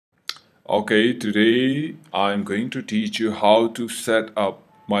Okay, today I'm going to teach you how to set up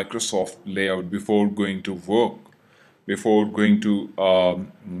Microsoft Layout before going to work, before going to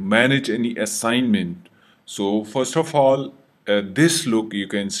manage any assignment. So first of all, this look you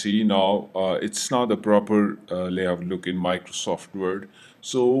can see now, it's not the proper layout look in Microsoft Word.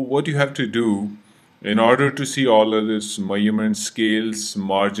 So what you have to do in order to see all of this measurement scales,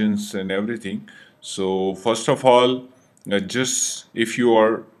 margins and everything. So first of all, just if you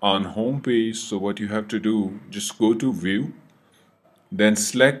are on home page, so what you have to do, just go to view, then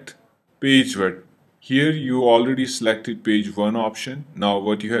select page width. Here you already selected page 1 option. Now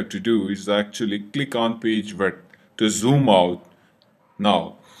what you have to do is actually click on page width to zoom out.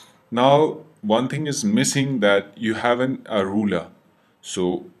 Now one thing is missing, that you haven't a ruler.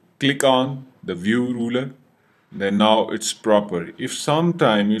 So click on the view ruler, then now it's proper. If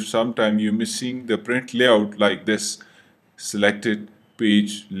sometime you're missing the print layout like this, selected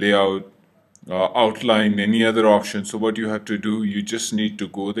page layout, outline, any other option. So what you have to do, you just need to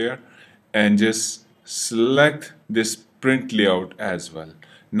go there and just select this print layout as well.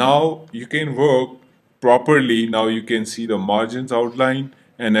 Now you can work properly. Now you can see the margins outline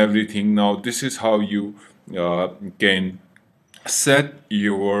and everything. Now this is how you can set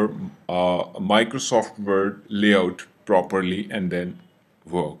your Microsoft Word layout properly and then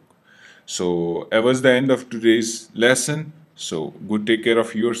work. So that was the end of today's lesson. So good, take care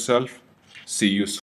of yourself. See you soon.